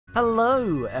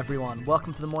Hello everyone,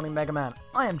 welcome to the Morning Mega Man.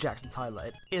 I am Jackson Tyler.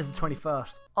 It is the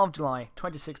 21st of July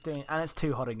 2016 and it's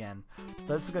too hot again.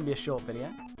 So this is going to be a short video.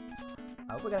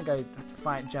 We're going to go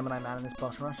fight Gemini Man in this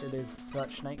boss rush. It is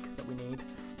Search Snake that we need.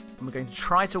 And we're going to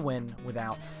try to win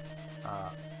without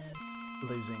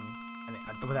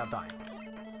without dying.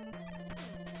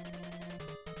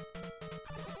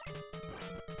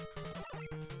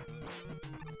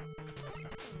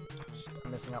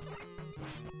 I'm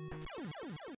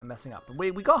messing up. But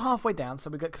we got halfway down, so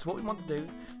because what we want to do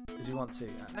is we want to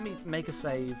let me make a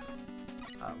save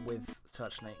with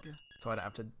Search Snake, so I don't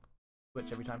have to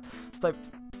switch every time. So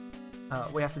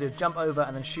we have to do jump over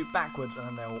and then shoot backwards, and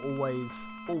then they will always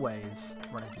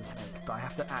run into the snake. But I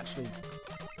have to actually.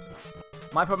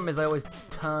 My problem is I always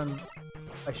I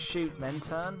shoot then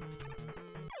turn.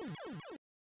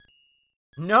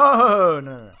 No.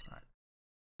 Right.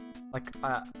 Like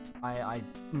I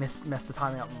messed the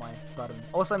timing up on my button.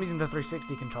 Also, I'm using the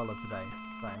 360 controller today,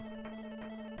 so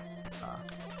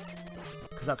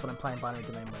because that's what I'm playing binary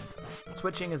domain with.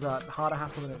 Switching is a harder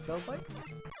hassle than it feels like.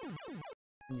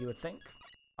 You would think.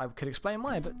 I could explain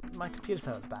why, but my computer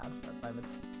says it's bad at the moment.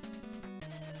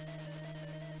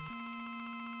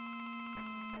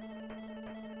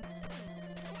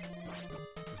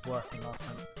 It's worse than last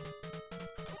time.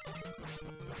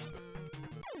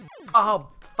 Oh,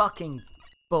 fucking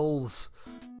balls.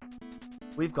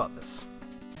 We've got this.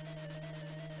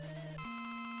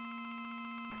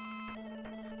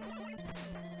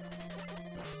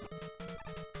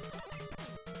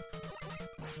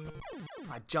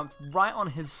 I jumped right on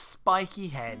his spiky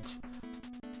head.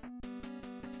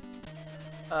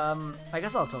 I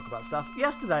guess I'll talk about stuff.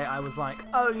 Yesterday I was like,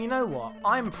 oh, you know what?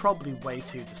 I'm probably way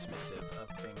too dismissive of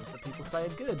things that people say are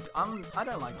good. I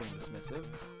don't like being dismissive.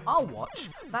 I'll watch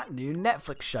that new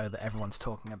Netflix show that everyone's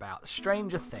talking about,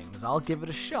 Stranger Things. I'll give it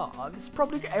a shot. It's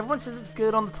probably good. Everyone says it's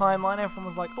good on the timeline. Everyone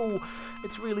was like, oh,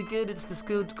 it's really good. It's this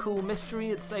good, cool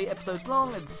mystery. It's 8 episodes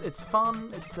long. It's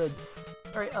fun. It's a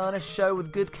very earnest show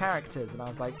with good characters. And I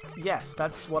was like, yes,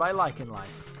 that's what I like in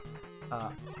life.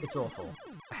 It's awful.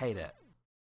 I hate it.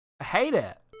 I hate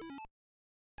it.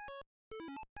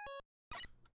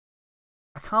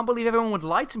 I can't believe everyone would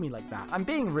lie to me like that. I'm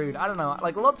being rude. I don't know.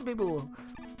 Like, lots of people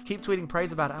keep tweeting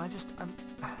praise about it, and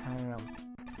I don't know.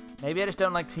 Maybe I just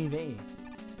don't like TV.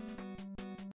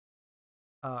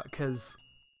 Because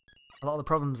a lot of the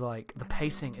problems, like, the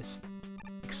pacing is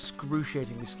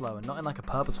excruciatingly slow, and not in, like, a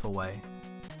purposeful way.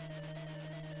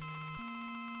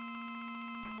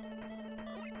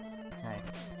 Hey.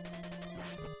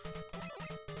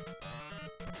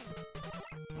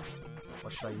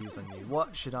 What should I use on you?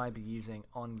 What should I be using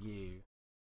on you?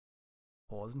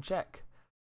 Pause and check.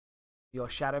 Your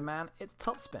Shadow Man, it's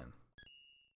top spin.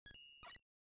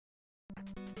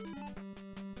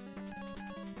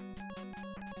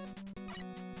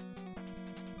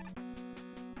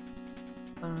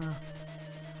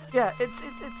 Yeah, it's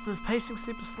the pacing's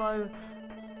super slow.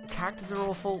 The characters are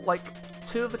awful. Like,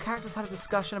 2 of the characters had a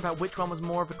discussion about which one was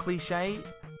more of a cliche.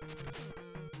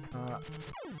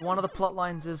 One of the plot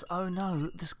lines is, oh no,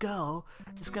 this girl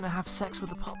is gonna have sex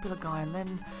with a popular guy, and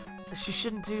then she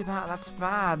shouldn't do that. That's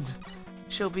bad.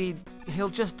 He'll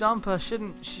just dump her.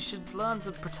 She should learn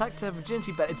to protect her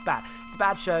virginity. But it's bad. It's a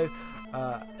bad show.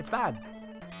 It's bad.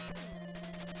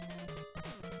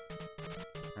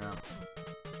 Yeah.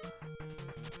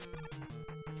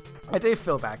 I do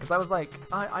feel bad because I was like,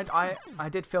 I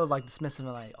did feel like dismissive,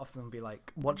 and I often be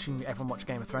like watching everyone watch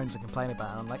Game of Thrones and complain about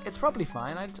it. And I'm like, it's probably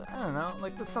fine. I don't know.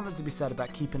 Like, there's something to be said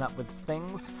about keeping up with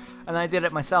things. And then I did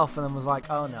it myself, and then was like,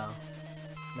 oh no,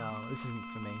 this isn't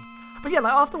for me. But yeah,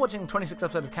 like, after watching 26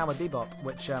 episodes of Cowboy Bebop,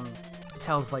 which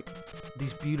tells like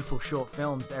these beautiful short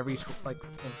films every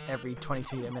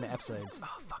 22-minute episodes.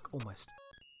 Oh fuck, almost.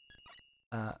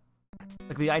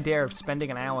 Like the idea of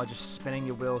spending an hour just spinning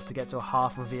your wheels to get to a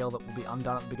half reveal that will be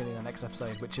undone at the beginning of the next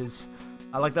episode, which is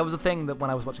like that was a thing that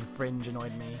when I was watching Fringe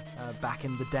annoyed me back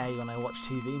in the day when I watched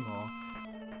TV more.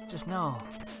 Just no,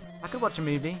 I could watch a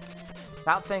movie.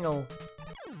 That thing will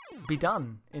be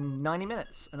done in 90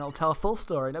 minutes, and it'll tell a full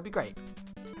story, and it'll be great.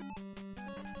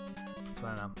 So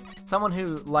I don't know. Someone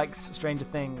who likes Stranger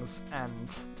Things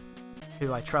and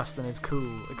who I trust and is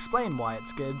cool, explain why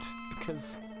it's good,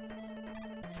 because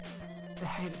I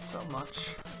hate it so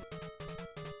much.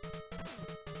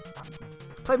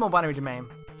 Play more Binary Domain,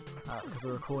 because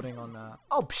we're recording on,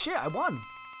 oh shit, I won!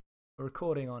 We're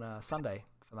recording on Sunday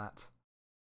for that.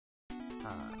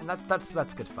 And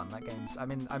that's good fun. That game's. I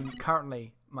mean, I'm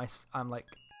currently like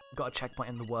got a checkpoint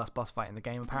in the worst boss fight in the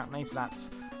game apparently, so that's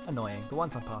annoying. But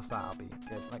once I'm past that, I'll be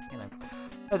good. Like, you know,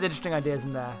 there's interesting ideas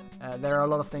in there. There are a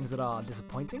lot of things that are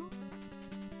disappointing.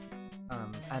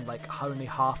 and like only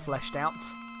half fleshed out.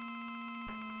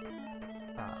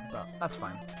 But that's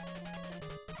fine.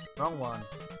 Wrong one.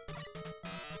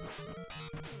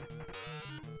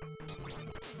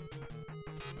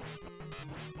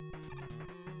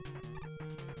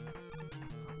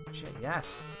 Shit,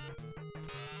 yes.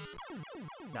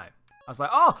 No. I was like,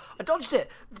 oh, I dodged it.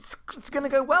 It's gonna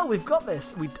go well. We've got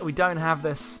this. We don't have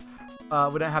this.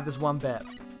 We don't have this one bit.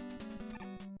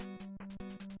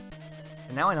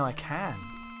 And now I know I can.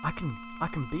 I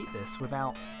can beat this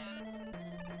without.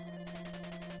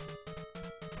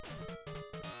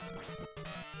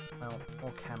 Well,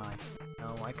 or can I?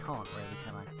 No, I can't really,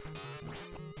 can I?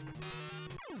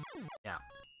 Yeah.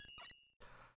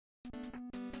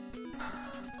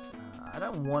 I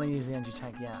don't want to use the energy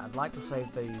tank yet. I'd like to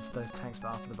save those tanks for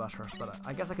after the boss rush, but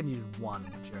I guess I can use one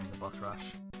during the boss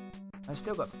rush. I've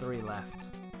still got 3 left.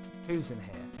 Who's in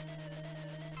here?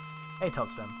 Hey,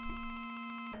 Topspin.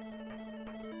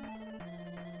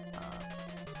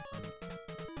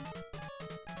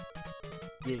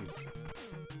 You.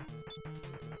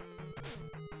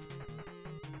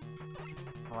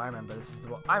 Oh, I remember. This is the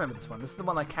one. I remember this one. This is the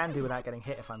one I can do without getting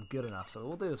hit if I'm good enough. So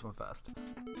we'll do this one first.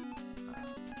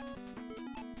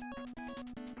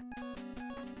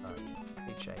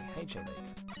 HA league.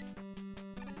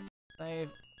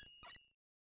 Save.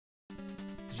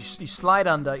 You slide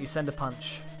under. You send a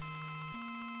punch.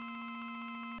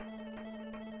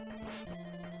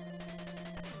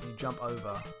 You jump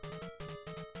over.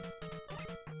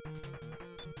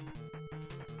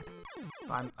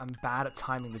 I'm bad at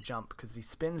timing the jump because he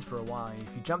spins for a while.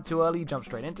 If you jump too early, you jump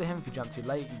straight into him. If you jump too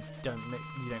late, you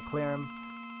don't clear him.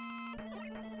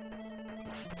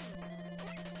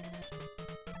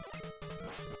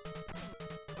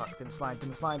 Fuck! Didn't slide.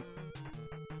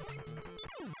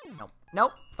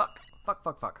 Nope. Fuck.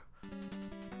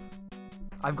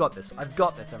 I've got this,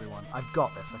 everyone. I've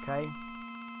got this. Okay.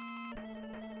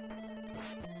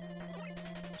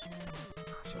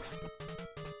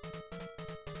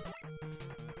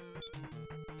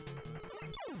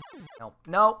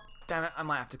 No, damn it! I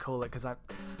might have to call it because I'm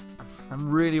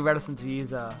really reticent to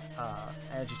use a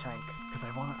energy tank because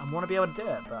I want to be able to do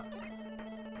it, but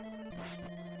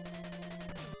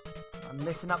I'm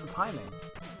messing up the timing.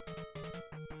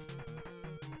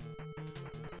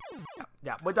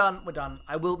 Yeah, we're done.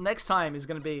 I will. Next time is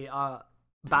going to be our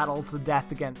battle to the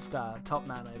death against Top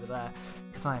Man over there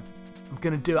because I'm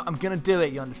gonna do it. I'm gonna do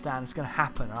it. You understand? It's gonna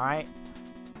happen. All right.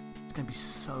 It's gonna be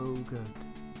so good.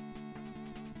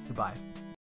 Goodbye.